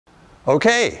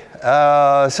Okay,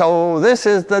 so this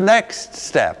is the next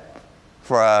step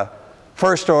for a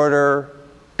first order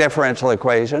differential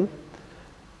equation.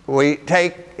 We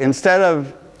take, instead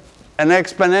of an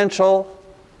exponential,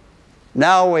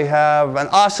 now we have an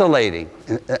oscillating.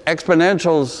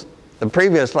 Exponentials, the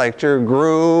previous lecture,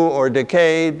 grew or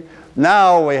decayed.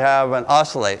 Now we have an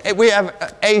oscillating. We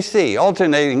have AC,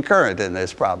 alternating current, in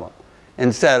this problem,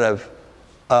 instead of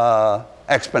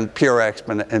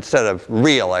instead of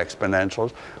real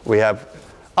exponentials. We have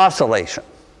oscillation,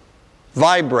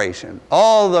 vibration,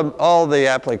 all the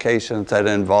applications that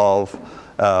involve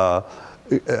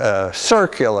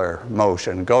circular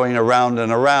motion, going around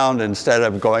and around instead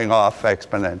of going off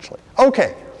exponentially.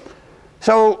 Okay,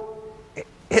 so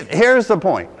here's the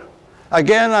point.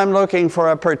 Again, I'm looking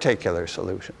for a particular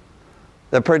solution.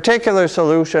 The particular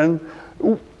solution,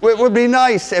 it would be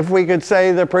nice if we could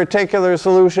say the particular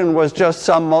solution was just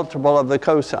some multiple of the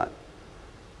cosine.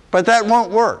 But that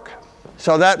won't work.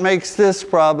 So that makes this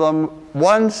problem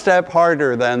one step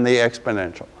harder than the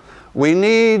exponential. We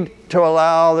need to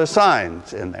allow the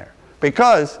sines in there.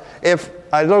 Because if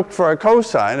I looked for a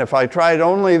cosine, if I tried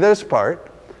only this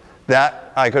part,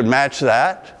 that I could match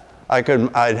that. I'd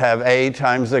have a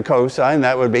times the cosine,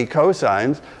 that would be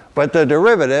cosines. But the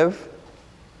derivative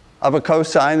of a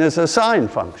cosine is a sine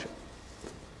function.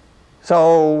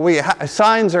 So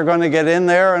sines are going to get in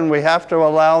there, and we have to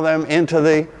allow them into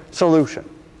the solution.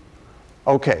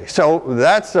 Okay, so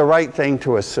that's the right thing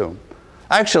to assume.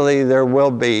 Actually, there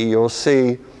will be, you'll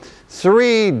see,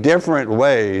 3 different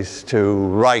ways to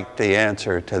write the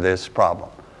answer to this problem.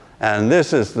 And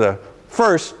this is the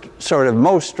first sort of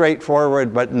most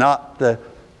straightforward, but not the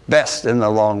best in the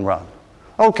long run.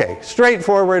 Okay,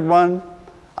 straightforward one.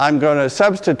 I'm going to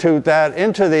substitute that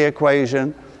into the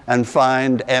equation and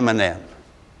find m and n.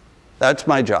 That's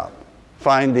my job.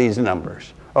 Find these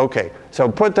numbers. Okay, so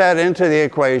put that into the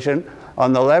equation.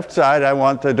 On the left side, I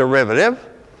want the derivative.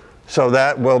 So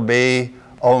that will be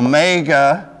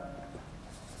omega,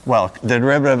 well, the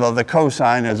derivative of the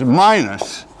cosine is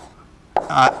minus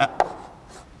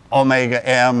omega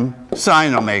m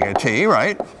sine omega t,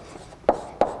 right?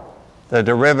 The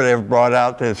derivative brought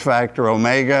out this factor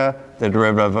omega. The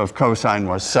derivative of cosine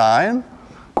was sine.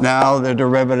 Now the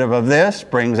derivative of this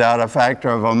brings out a factor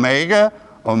of omega,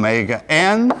 omega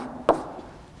n,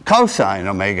 cosine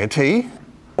omega t.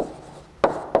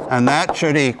 And that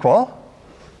should equal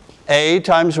a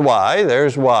times y.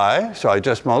 There's y. So I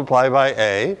just multiply by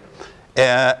a.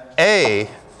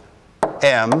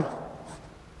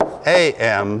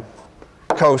 am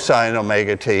cosine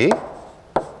omega t.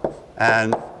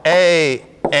 And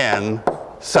an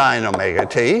sine omega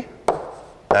t.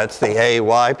 That's the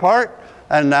ay part.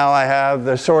 And now I have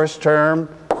the source term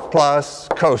plus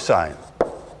cosine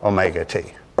omega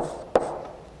t.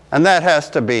 And that has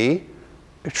to be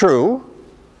true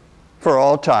for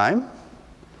all time.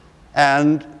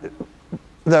 And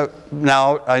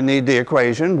now I need the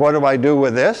equation. What do I do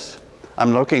with this?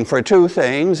 I'm looking for 2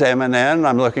 things, m and n.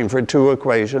 I'm looking for 2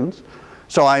 equations.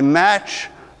 So I match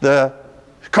the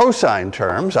cosine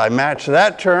terms. I match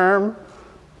that term,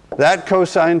 that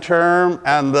cosine term,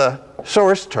 and the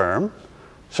source term.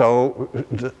 So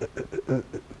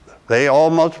they all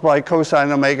multiply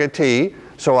cosine omega t.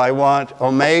 So I want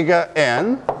omega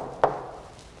n.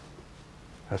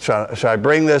 So I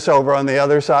bring this over on the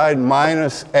other side,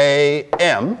 minus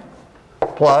am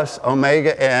plus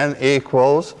omega n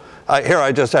equals, here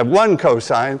I just have 1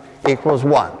 cosine, equals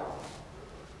 1.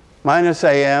 Minus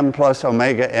am plus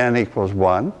omega n equals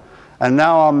 1. And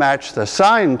now I'll match the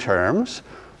sine terms.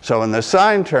 So in the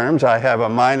sine terms, I have a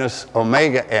minus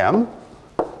omega m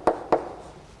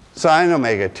sine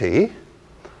omega t.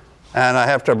 And I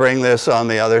have to bring this on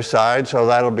the other side, so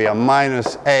that'll be a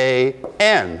minus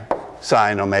an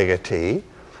sine omega t.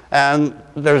 And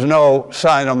there's no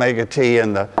sine omega t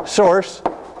in the source.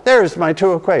 There's my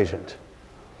 2 equations.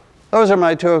 Those are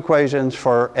my 2 equations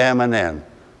for m and n.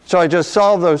 So I just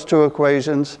solve those 2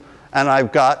 equations, and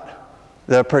I've got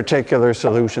the particular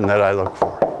solution that I look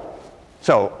for.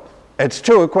 So it's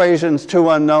 2 equations, 2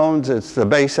 unknowns. It's the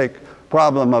basic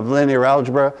problem of linear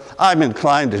algebra. I'm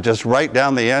inclined to just write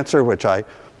down the answer, which I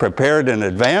prepared in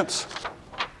advance.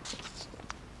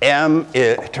 M,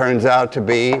 it turns out to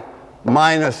be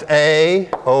minus a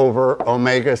over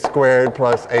omega squared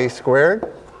plus a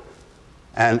squared.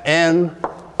 And n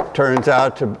turns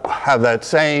out to have that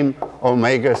same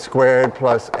omega squared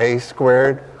plus a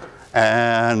squared.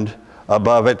 And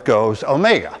above it goes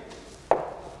omega.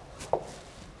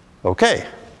 Okay.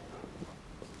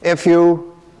 If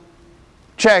you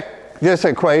check this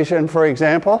equation, for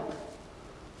example,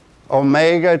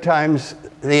 omega times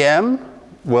the m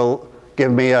will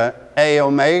give me a A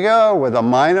omega with a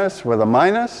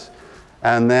minus,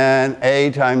 and then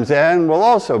A times n will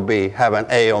also have an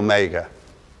A omega.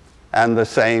 And the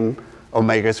same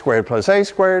omega squared plus A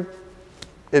squared,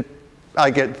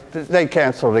 they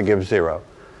cancel to give 0.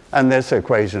 And this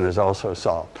equation is also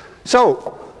solved.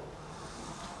 So,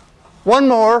 one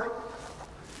more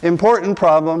important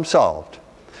problem solved.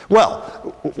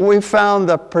 Well, we found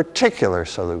the particular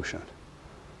solution.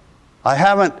 I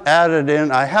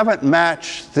haven't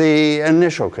matched the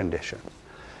initial condition.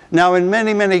 Now, in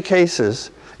many, many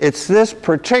cases, it's this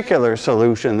particular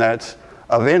solution that's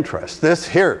of interest. This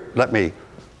here, let me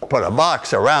put a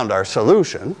box around our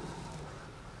solution,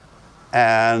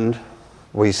 and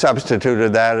we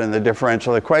substituted that in the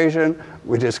differential equation.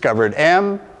 We discovered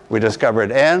m, we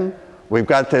discovered n. We've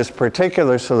got this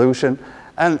particular solution,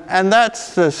 and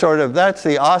that's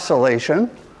the oscillation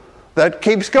that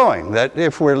keeps going. That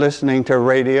if we're listening to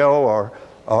radio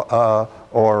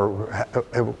or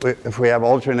if we have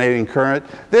alternating current,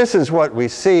 this is what we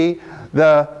see.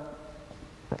 The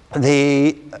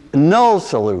null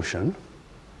solution,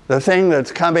 the thing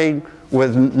that's coming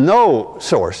with no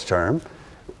source term,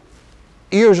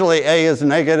 usually A is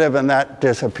negative and that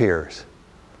disappears.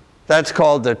 That's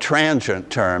called the transient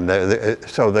term.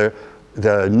 So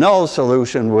the null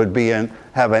solution would be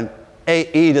have an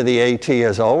e to the at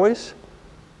as always,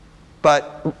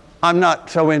 but I'm not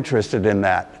so interested in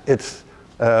that. It's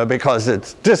because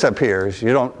it disappears.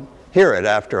 You don't hear it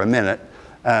after a minute,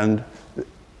 and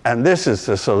this is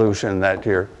the solution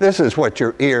this is what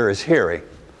your ear is hearing.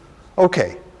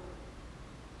 Okay,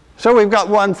 so we've got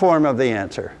one form of the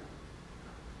answer.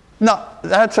 No,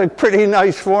 that's a pretty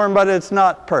nice form, but it's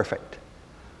not perfect.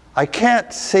 I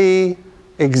can't see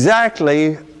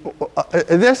exactly.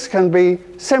 This can be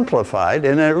simplified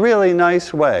in a really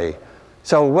nice way.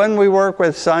 So when we work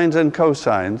with sines and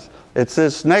cosines, it's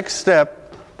this next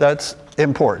step that's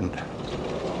important.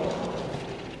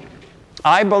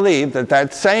 I believe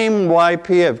that same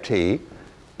yp of t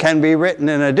can be written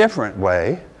in a different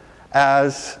way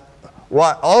as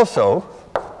also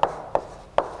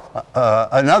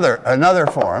another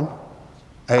form,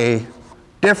 a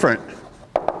different,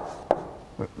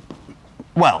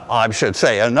 well, I should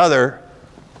say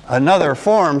another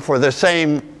form for the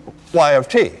same y of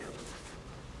t.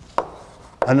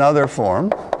 Another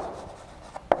form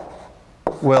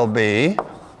will be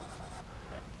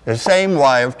the same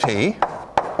y of t.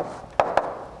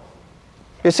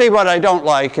 You see, what I don't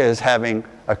like is having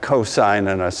a cosine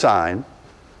and a sine,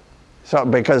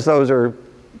 because those are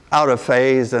out of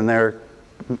phase and they're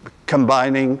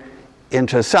combining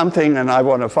into something, and I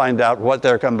want to find out what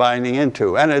they're combining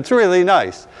into. And it's really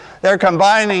nice. They're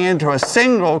combining into a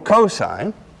single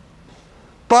cosine,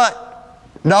 but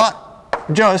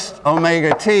not just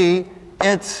omega t.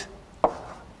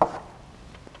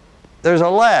 There's a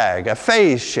lag, a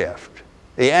phase shift.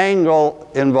 The angle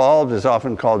involved is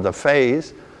often called the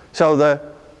phase. So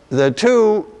the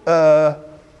two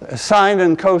sine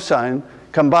and cosine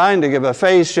combine to give a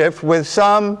phase shift with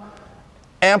some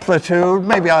amplitude,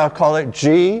 maybe I'll call it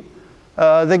G,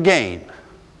 the gain.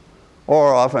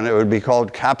 Or often it would be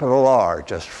called capital R,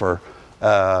 just for,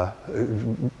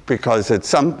 because it's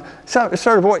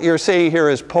sort of what you're seeing here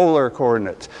is polar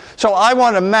coordinates. So I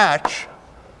want to match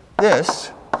this,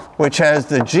 which has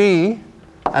the G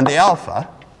and the alpha.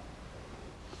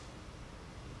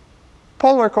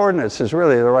 Polar coordinates is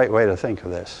really the right way to think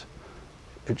of this.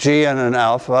 G and an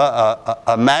alpha,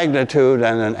 a magnitude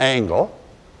and an angle.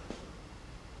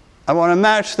 I want to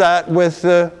match that with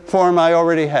the form I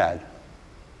already had.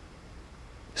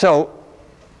 So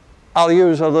I'll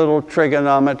use a little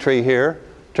trigonometry here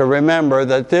to remember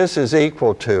that this is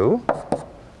equal to,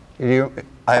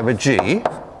 I have a G.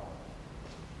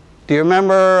 Do you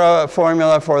remember a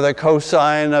formula for the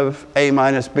cosine of A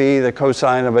minus B? The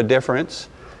cosine of a difference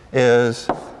is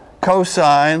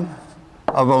cosine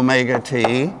of omega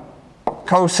t,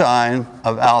 cosine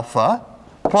of alpha,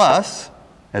 plus,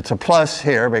 it's a plus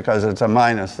here because it's a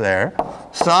minus there,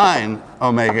 sine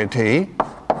omega t,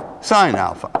 sine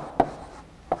alpha.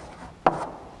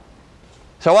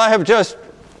 So I have just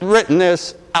written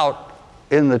this out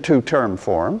in the two-term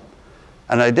form,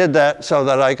 and I did that so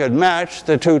that I could match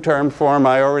the two-term form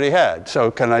I already had. So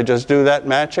can I just do that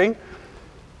matching?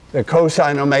 The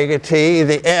cosine omega t,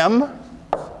 the m,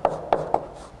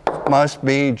 must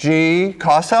be G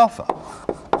cos alpha.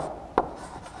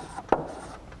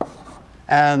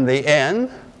 And the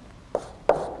n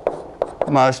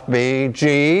must be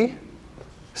G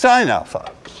sine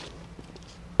alpha.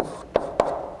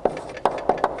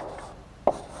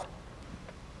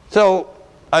 So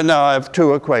now I have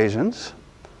two equations.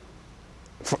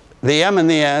 the m and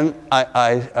the n,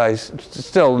 I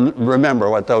still remember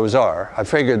what those are. I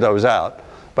figured those out.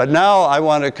 But now I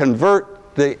want to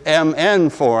convert the mn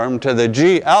form to the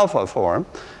g alpha form.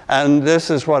 And this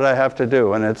is what I have to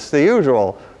do. And it's the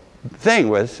usual thing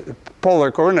with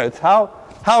polar coordinates. How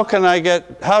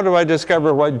do I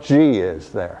discover what g is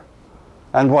there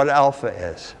and what alpha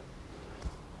is?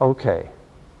 Okay.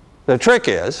 The trick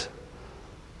is,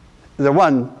 the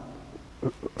one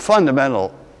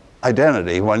fundamental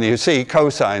identity when you see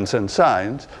cosines and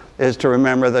sines is to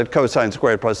remember that cosine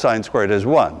squared plus sine squared is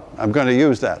 1. I'm going to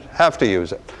use that, have to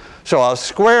use it. So I'll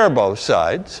square both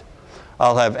sides.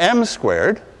 I'll have m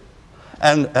squared,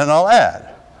 and I'll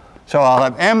add. So I'll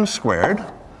have m squared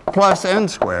plus n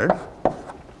squared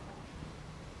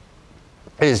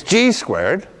is g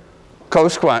squared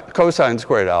cosine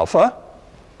squared alpha,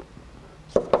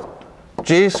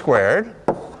 g squared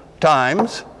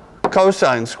times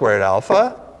cosine squared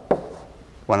alpha,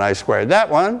 when I squared that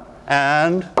one,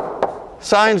 and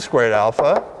sine squared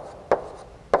alpha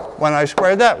when I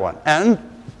squared that one. And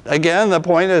again, the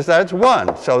point is that's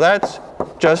 1. So that's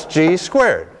just g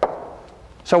squared.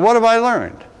 So what have I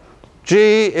learned?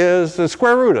 G is the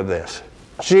square root of this.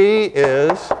 G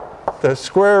is the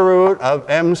square root of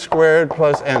m squared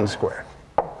plus n squared.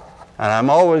 And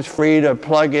I'm always free to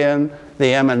plug in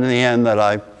the m and the n that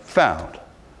I found.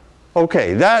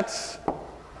 Okay, that's,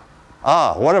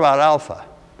 what about alpha?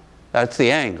 That's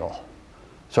the angle.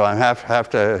 So I have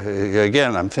to,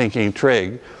 again, I'm thinking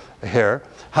trig here.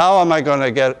 How am I going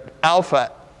to get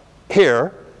alpha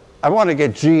here? I want to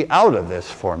get g out of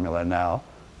this formula now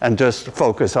and just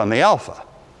focus on the alpha.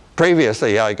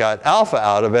 Previously, I got alpha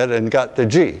out of it and got the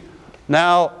g.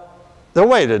 Now, the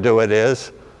way to do it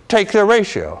is take the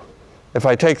ratio. If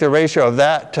I take the ratio of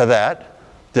that to that,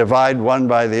 divide one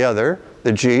by the other,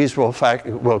 the g's will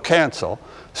cancel.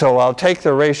 So I'll take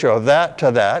the ratio of that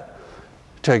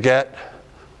to get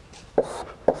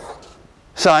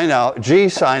g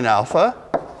sine alpha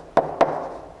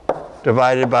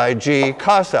divided by g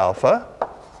cos alpha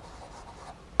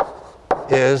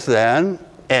is then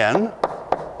n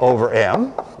over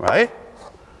m, right?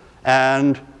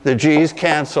 And the g's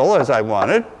cancel as I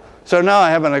wanted. So now I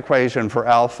have an equation for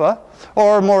alpha,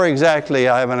 or more exactly,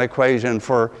 I have an equation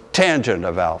for tangent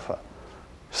of alpha.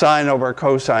 Sine over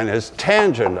cosine is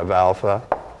tangent of alpha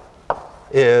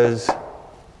is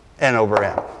n over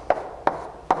m.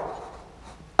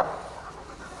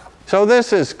 So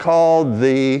this is called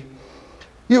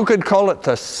you could call it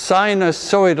the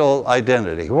sinusoidal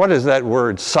identity. What is that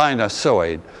word,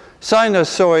 sinusoid?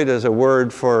 Sinusoid is a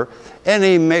word for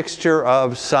any mixture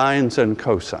of sines and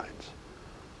cosines.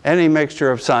 Any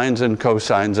mixture of sines and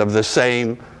cosines of the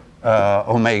same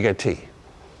omega t.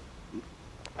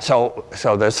 So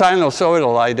the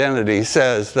sinusoidal identity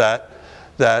says that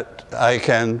I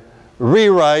can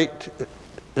rewrite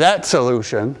that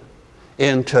solution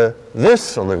into this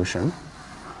solution,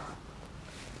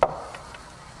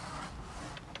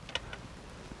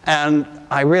 and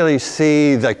I really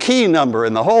see the key number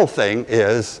in the whole thing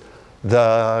is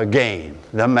the gain,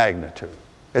 the magnitude.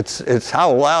 It's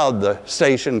how loud the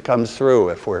station comes through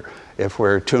if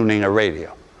we're tuning a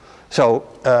radio. So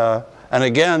and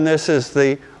again, this is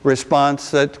the response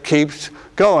that keeps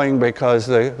going because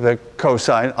the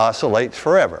cosine oscillates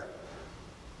forever.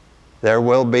 There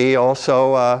will be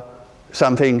also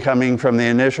something coming from the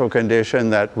initial condition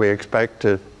that we expect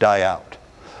to die out.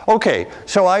 Okay,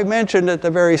 so I mentioned at the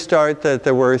very start that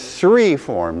there were 3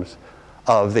 forms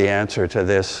of the answer to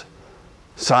this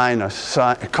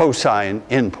cosine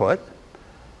input,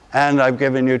 and I've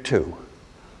given you 2.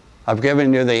 I've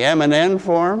given you the m and n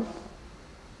form.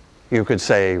 You could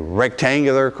say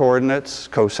rectangular coordinates,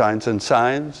 cosines and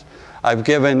sines. I've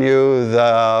given you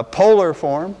the polar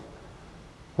form,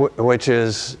 which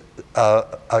is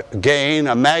a gain,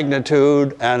 a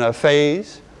magnitude, and a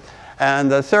phase.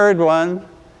 And the third one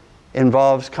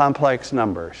involves complex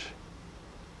numbers.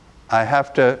 I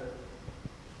have to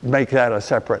make that a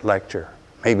separate lecture,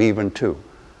 maybe even 2.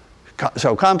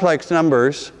 So complex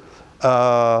numbers,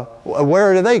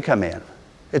 where do they come in?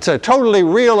 It's a totally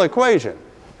real equation.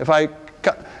 If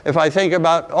I think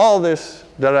about all this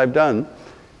that I've done,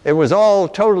 it was all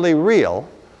totally real,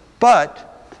 but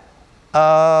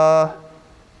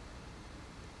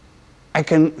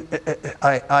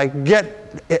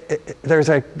there's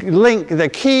a link. The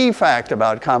key fact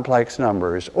about complex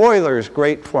numbers, Euler's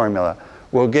great formula,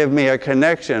 will give me a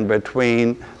connection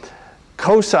between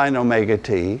cosine omega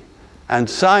t and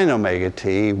sine omega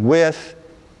t with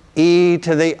e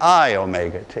to the I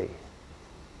omega t.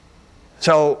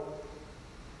 So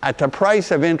at the price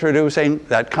of introducing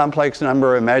that complex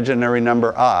number, imaginary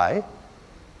number I,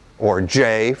 or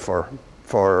J for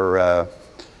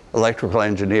electrical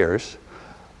engineers,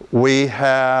 we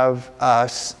have,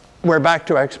 we're back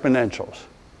to exponentials.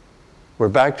 We're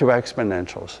back to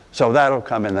exponentials. So that'll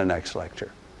come in the next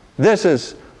lecture. This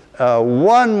is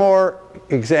one more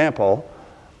example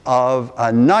of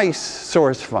a nice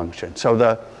source function.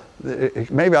 So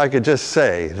maybe I could just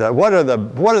say that what are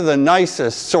the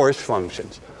nicest source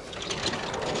functions?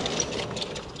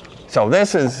 So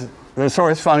this is the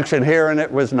source function here, and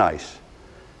it was nice.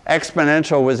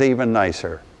 Exponential was even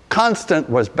nicer. Constant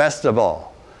was best of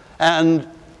all. And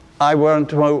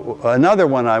another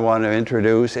one I want to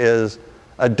introduce is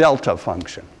a delta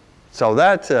function. So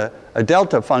that's a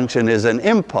delta function is an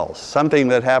impulse, something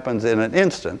that happens in an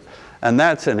instant. And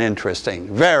that's an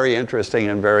interesting, very interesting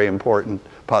and very important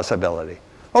possibility.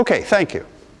 Okay, thank you.